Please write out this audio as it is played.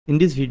In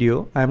this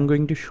video, I am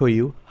going to show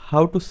you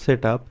how to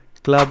set up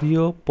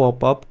Klaviyo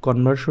Popup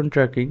conversion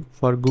tracking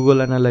for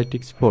Google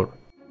Analytics 4.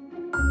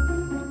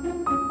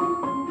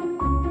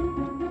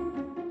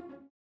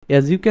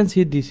 As you can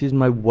see, this is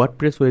my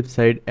WordPress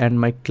website and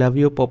my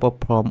Klaviyo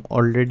Popup form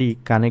already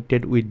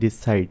connected with this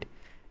site.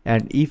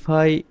 And if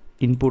I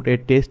input a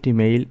test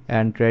email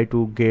and try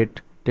to get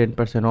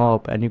 10%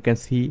 off, and you can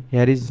see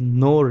here is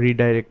no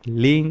redirect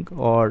link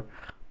or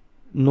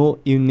no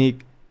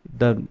unique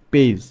the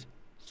page.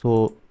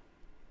 So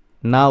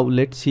now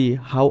let's see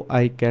how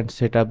I can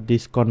set up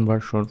this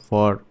conversion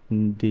for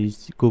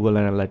this Google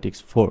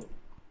Analytics 4.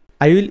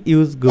 I will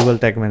use Google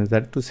Tag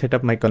Manager to set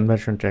up my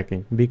conversion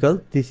tracking because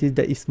this is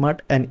the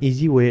smart and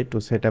easy way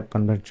to set up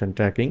conversion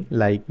tracking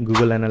like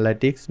Google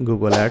Analytics,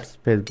 Google Ads,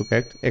 Facebook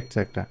Ads,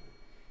 etc.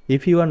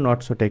 If you are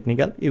not so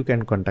technical, you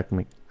can contact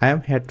me. I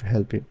am here to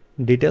help you.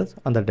 Details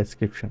on the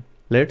description.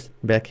 Let's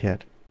back here.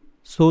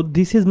 So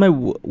this is my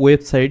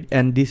website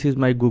and this is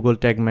my Google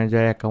Tag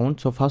Manager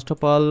account. So first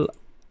of all,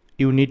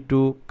 you need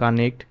to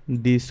connect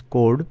this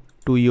code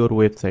to your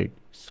website.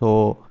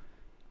 So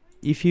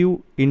if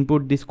you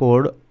input this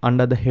code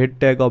under the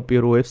head tag of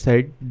your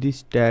website,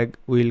 this tag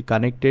will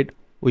connect it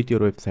with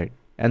your website,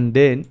 and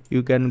then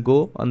you can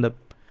go on the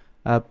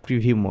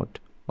preview mode.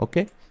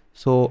 Okay,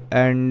 so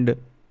and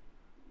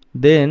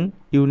then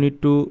you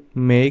need to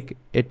make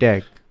a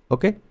tag.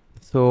 Okay,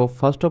 so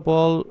first of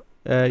all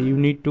you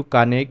need to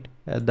connect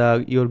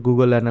your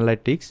Google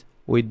Analytics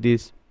with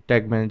this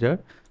tag manager.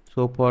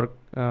 So for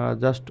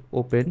just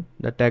open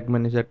the tag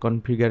manager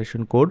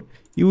configuration code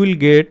you will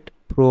get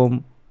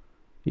from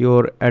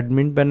your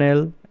admin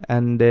panel,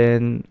 and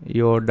then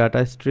your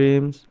data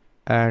streams,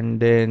 and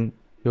then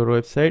your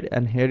website,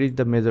 and here is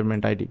the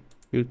measurement ID.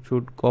 You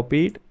should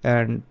copy it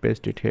and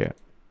paste it here,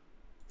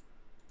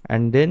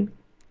 and then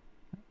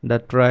the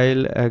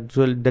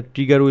the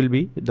trigger will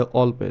be the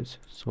all page.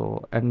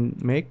 So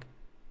and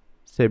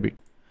save it.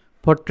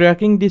 For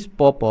tracking this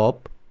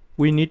pop-up,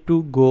 we need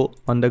to go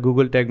on the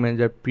Google Tag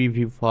Manager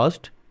preview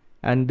first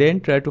and then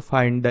try to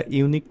find the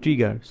unique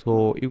trigger.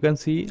 So you can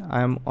see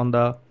I am on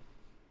the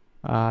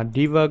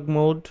debug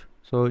mode.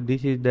 So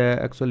this is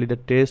actually the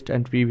test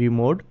and preview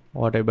mode,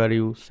 whatever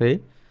you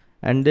say,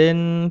 and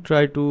then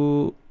try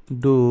to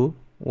do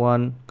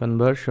one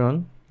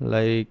conversion.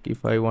 Like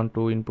if I want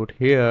to input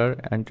here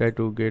and try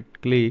to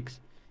get clicks,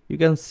 you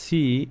can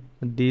see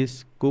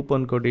this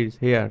coupon code is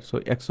here.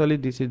 So actually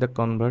this is the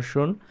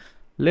conversion.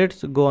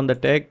 Let's go on the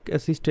tag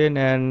assistant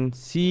and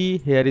see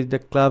here is the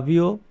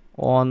Klaviyo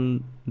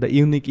on the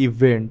unique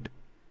event.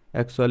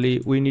 Actually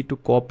we need to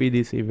copy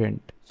this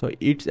event, so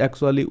it's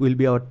actually will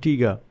be our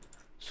trigger.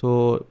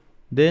 So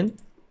then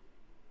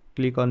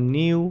click on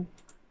new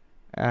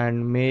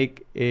and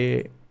make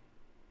a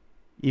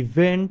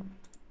event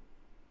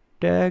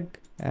tag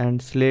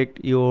and select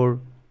your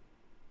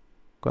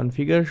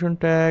configuration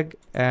tag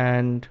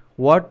and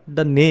what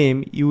the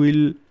name you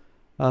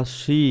will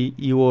see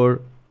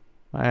your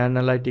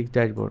analytics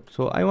dashboard.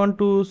 So I want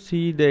to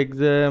see the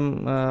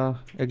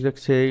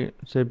exact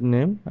shape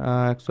name.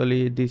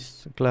 Actually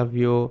this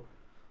Klaviyo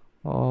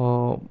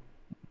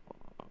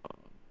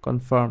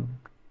confirmed.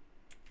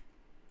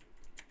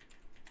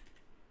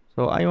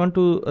 So I want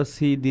to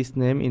see this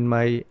name in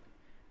my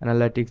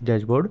analytics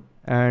dashboard,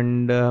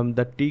 and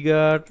the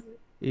trigger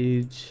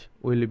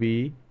will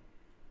be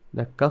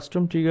the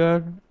custom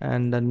trigger,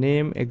 and the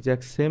name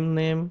exact same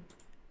name,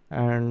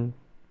 and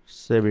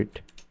save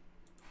it.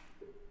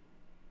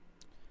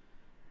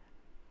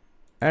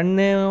 And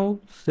now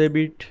save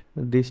it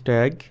this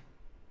tag.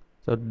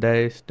 So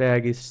this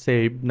tag is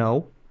saved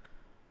now.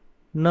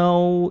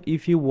 Now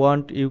if you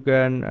want you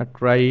can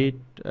try it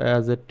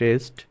as a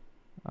test.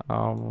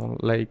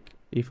 Like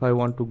if I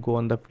want to go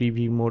on the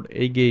preview mode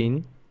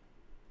again,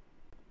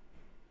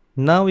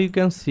 now you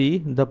can see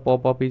the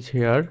pop-up is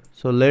here.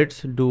 So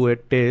let's do a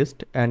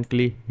test and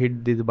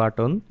hit this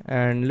button,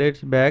 and let's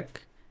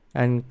back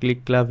and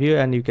click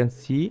Klaviyo, and you can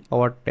see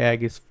our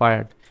tag is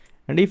fired.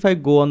 And if I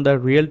go on the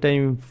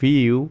real-time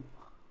view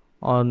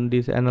on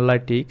this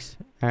analytics,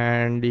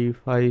 and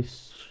if I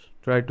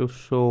try to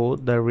show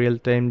the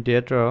real-time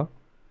data,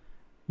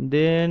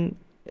 then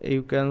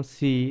you can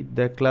see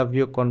the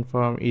Klaviyo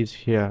confirm is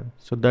here.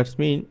 So that's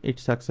mean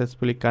it's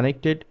successfully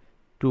connected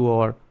to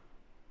our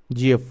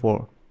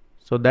GA4.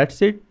 So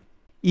that's it.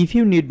 If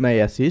you need my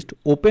assist,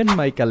 open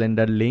my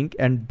calendar link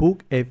and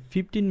book a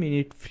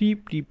 15-minute free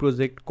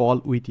pre-project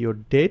call with your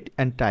date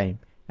and time,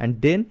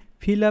 and then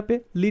fill up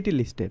a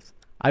little steps.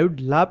 I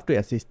would love to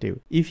assist you.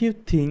 If you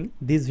think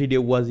this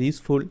video was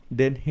useful,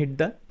 then hit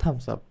the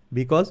thumbs up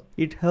because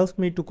it helps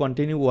me to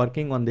continue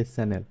working on this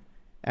channel.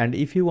 And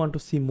if you want to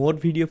see more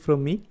video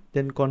from me,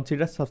 then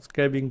consider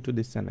subscribing to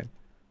this channel.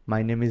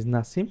 My name is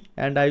Nasim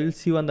and I will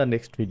see you on the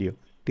next video.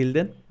 Till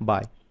then,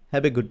 bye.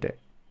 Have a good day.